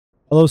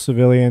Hello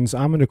civilians,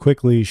 I'm going to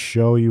quickly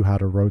show you how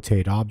to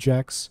rotate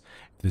objects.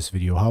 If this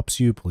video helps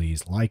you,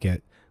 please like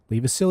it,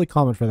 leave a silly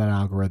comment for that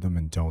algorithm,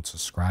 and don't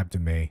subscribe to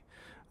me.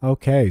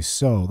 Okay,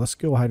 so let's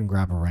go ahead and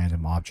grab a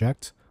random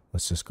object.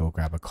 Let's just go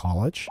grab a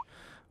college.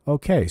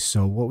 Okay,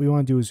 so what we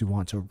want to do is we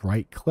want to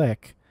right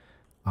click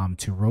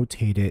to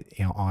rotate it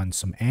on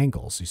some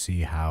angles. You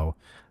see how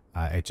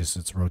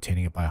it's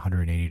rotating it by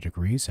 180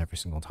 degrees every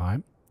single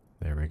time.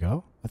 There we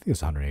go. I think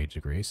it's 180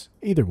 degrees.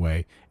 Either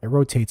way, it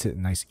rotates it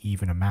a nice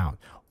even amount.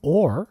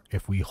 Or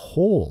if we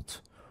hold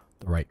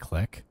the right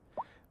click,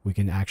 we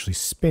can actually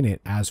spin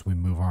it as we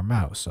move our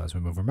mouse. So as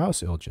we move our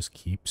mouse, it'll just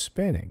keep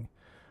spinning.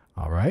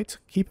 All right.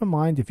 Keep in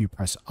mind, if you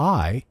press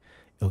I,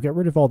 it'll get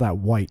rid of all that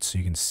white so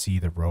you can see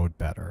the road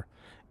better.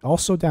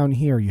 Also down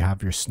here, you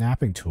have your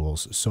snapping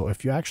tools. So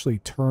if you actually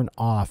turn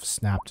off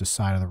snap to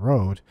side of the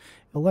road,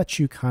 it'll let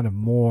you kind of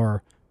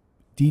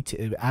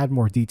add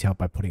more detail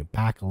by putting it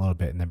back a little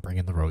bit and then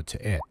bringing the road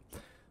to it.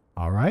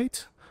 All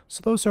right. So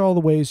those are all the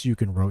ways you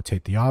can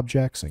rotate the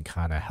objects and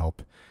kind of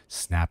help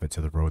snap it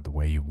to the road the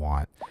way you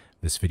want.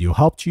 If this video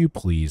helped you,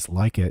 please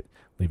like it,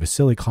 leave a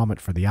silly comment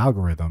for the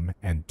algorithm,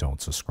 and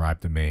don't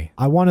subscribe to me.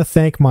 I want to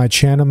thank my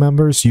channel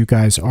members. You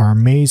guys are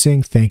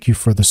amazing. Thank you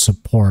for the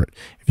support.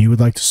 If you would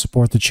like to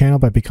support the channel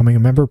by becoming a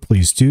member,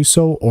 please do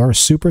so, or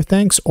super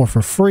thanks, or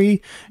for free,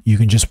 you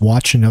can just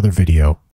watch another video.